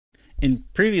In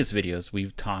previous videos,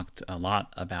 we've talked a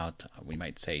lot about, we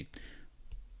might say,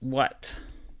 what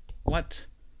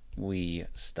we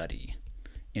study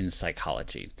in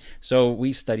psychology. So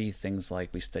we study things like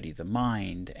we study the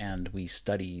mind, and we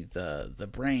study the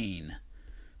brain,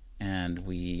 and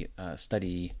we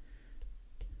study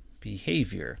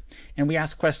behavior, and we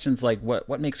ask questions like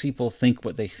what makes people think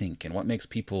what they think, and what makes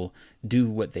people do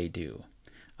what they do.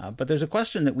 But there's a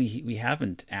question that we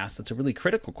haven't asked that's a really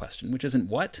critical question, which isn't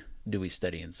what do we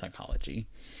study in psychology,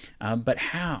 but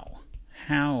how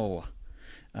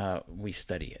we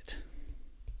study it.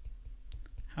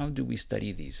 How do we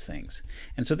study these things?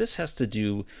 And so this has to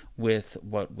do with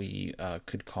what we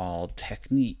could call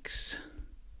techniques.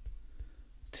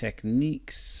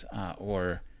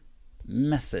 Or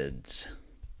methods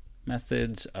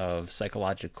of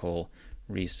psychological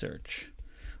research.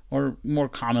 Or more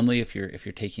commonly, if you're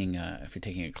taking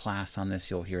a class on this,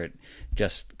 you'll hear it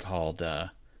just called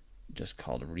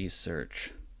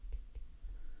research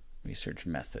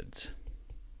methods.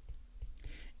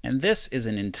 And this is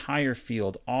an entire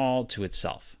field all to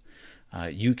itself.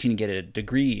 You can get a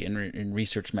degree in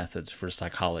research methods for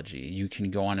psychology. You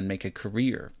can go on and make a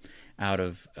career out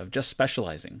of just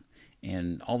specializing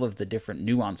in all of the different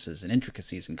nuances and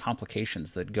intricacies and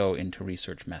complications that go into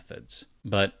research methods.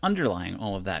 But underlying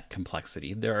all of that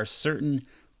complexity, there are certain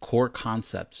core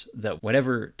concepts that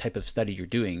whatever type of study you're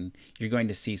doing, you're going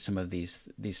to see some of these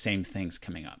same things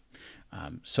coming up.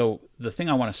 So the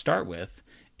thing I want to start with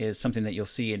is something that you'll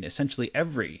see in essentially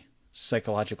every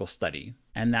psychological study,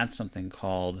 and that's something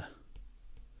called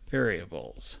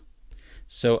variables.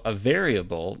 So a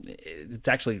variable, it's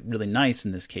actually really nice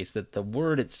in this case that the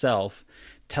word itself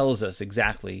tells us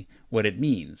exactly what it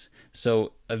means.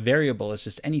 So a variable is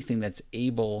just anything that's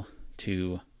able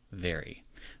to vary.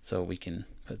 So we can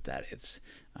put that, it's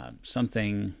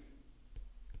something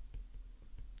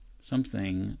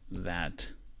that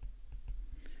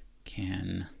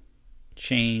can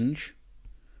change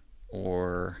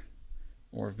or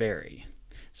vary.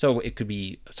 So it could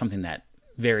be something that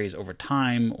varies over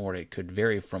time, or it could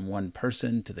vary from one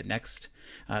person to the next.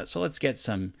 So let's get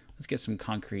some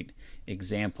concrete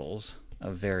examples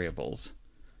of variables,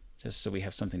 just so we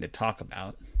have something to talk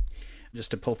about.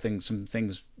 Just to pull some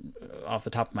things off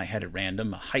the top of my head at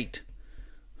random, height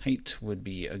would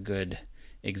be a good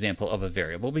example of a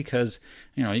variable, because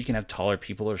you can have taller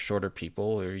people or shorter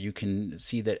people, or you can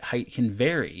see that height can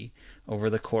vary over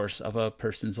the course of a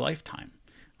person's lifetime.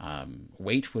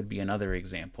 Weight would be another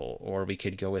example, or we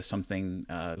could go with something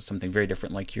very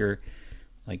different, like your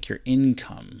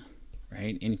income,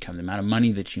 right? Income, the amount of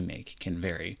money that you make can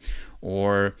vary.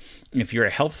 Or if you're a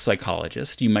health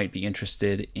psychologist, you might be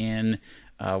interested in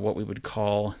what we would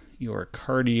call your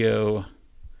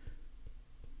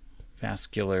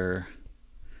cardiovascular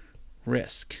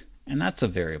risk. And that's a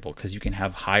variable because you can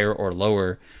have higher or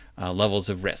lower levels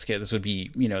of risk. This would be,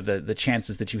 the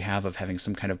chances that you have of having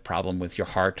some kind of problem with your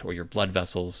heart or your blood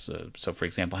vessels. So, for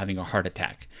example, having a heart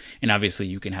attack. And obviously,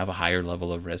 you can have a higher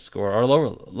level of risk or a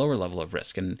lower level of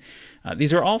risk. And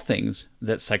these are all things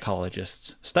that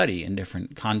psychologists study in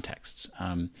different contexts.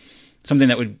 Something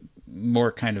that would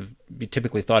more kind of be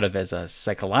typically thought of as a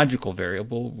psychological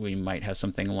variable, we might have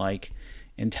something like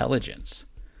intelligence.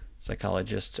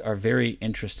 Psychologists are very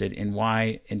interested in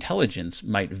why intelligence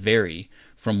might vary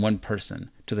from one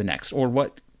person to the next, or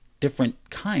what different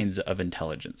kinds of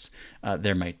intelligence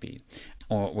there might be.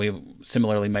 Or we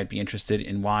similarly might be interested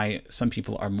in why some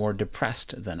people are more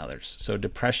depressed than others. So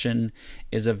depression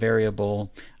is a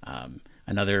variable.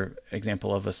 Another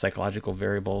example of a psychological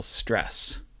variable,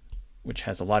 stress, which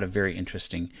has a lot of very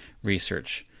interesting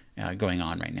research going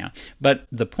on right now. But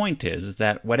the point is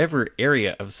that whatever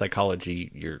area of psychology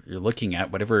you're looking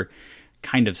at, whatever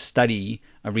kind of study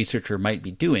a researcher might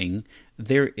be doing,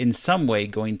 they're in some way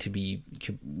going to be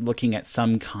looking at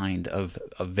some kind of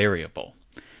a variable.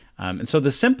 And so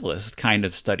the simplest kind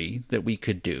of study that we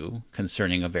could do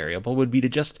concerning a variable would be to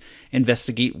just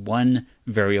investigate one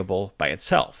variable by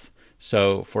itself.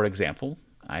 So, for example,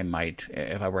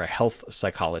 if I were a health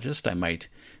psychologist, I might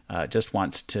just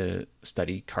want to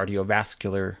study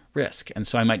cardiovascular risk. And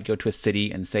so I might go to a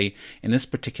city and say, in this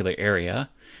particular area,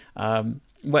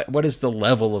 what is the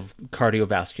level of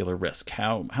cardiovascular risk?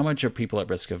 How much are people at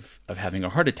risk of having a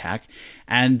heart attack?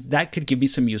 And that could give me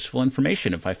some useful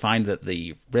information. If I find that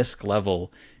the risk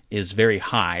level is very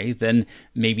high, then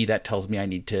maybe that tells me I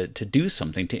need to do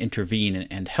something to intervene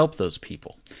and help those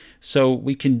people. So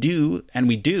we can do, and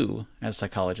we do, as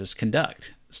psychologists,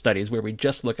 conduct studies where we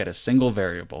just look at a single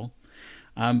variable,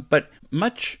 but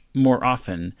much more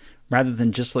often, rather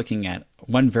than just looking at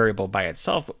one variable by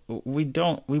itself, we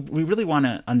really want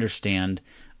to understand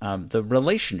the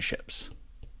relationships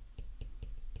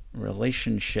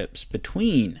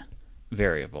between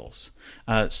variables.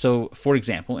 So, for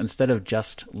example, instead of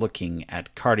just looking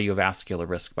at cardiovascular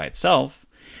risk by itself,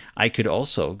 I could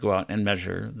also go out and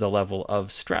measure the level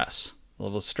of stress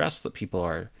that people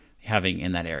are having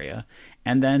in that area,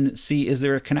 and then see, is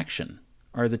there a connection?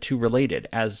 Are the two related?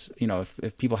 As you know,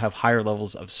 if people have higher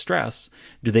levels of stress,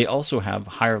 do they also have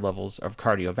higher levels of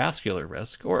cardiovascular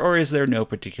risk, or is there no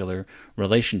particular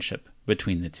relationship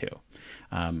between the two?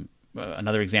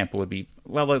 Another example would be,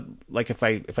 well, like if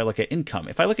I look at income.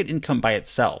 If I look at income by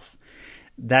itself,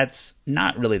 that's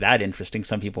not really that interesting.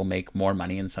 Some people make more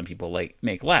money and some people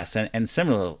make less. And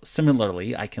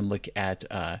similarly, I can look at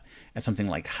something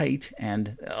like height,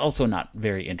 and also not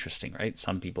very interesting, right?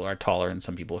 Some people are taller and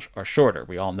some people are shorter.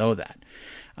 We all know that.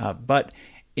 But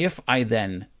if I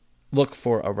then look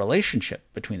for a relationship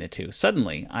between the two,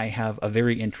 suddenly I have a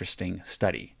very interesting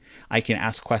study. I can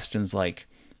ask questions like,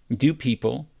 do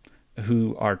people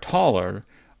who are taller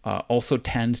also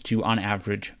tend to, on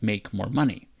average, make more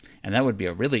money? And that would be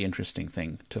a really interesting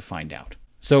thing to find out.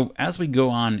 So as we go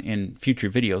on in future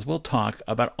videos, we'll talk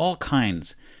about all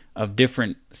kinds of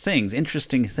different things,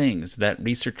 interesting things that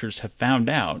researchers have found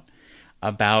out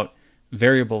about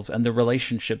variables and the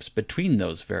relationships between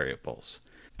those variables.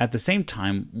 At the same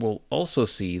time, we'll also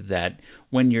see that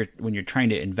when you're trying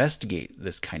to investigate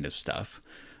this kind of stuff,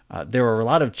 there are a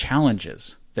lot of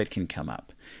challenges that can come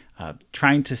up.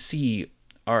 Trying to see,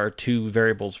 are two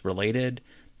variables related?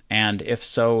 And if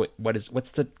so,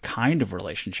 what's the kind of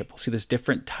relationship? We'll see there's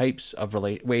different types of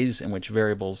ways in which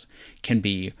variables can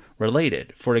be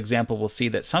related. For example, we'll see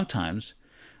that sometimes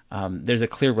there's a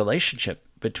clear relationship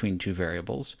between two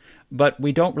variables, but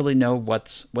we don't really know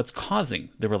what's causing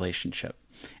the relationship.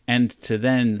 And to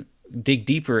then dig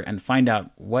deeper and find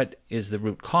out what is the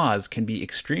root cause can be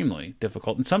extremely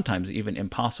difficult and sometimes even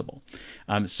impossible.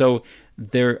 So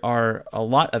there are a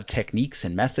lot of techniques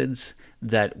and methods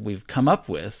that we've come up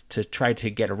with to try to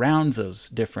get around those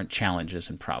different challenges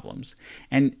and problems.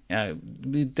 And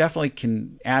we definitely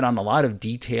can add on a lot of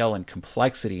detail and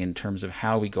complexity in terms of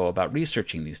how we go about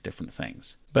researching these different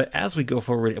things. But as we go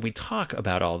forward and we talk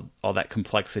about all that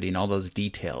complexity and all those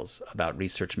details about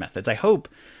research methods, I hope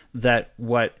that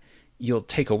what you'll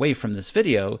take away from this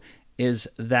video is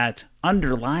that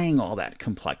underlying all that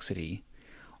complexity,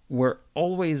 we're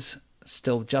always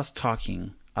still just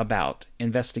talking about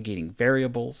investigating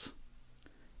variables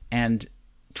and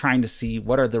trying to see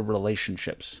what are the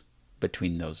relationships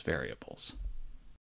between those variables.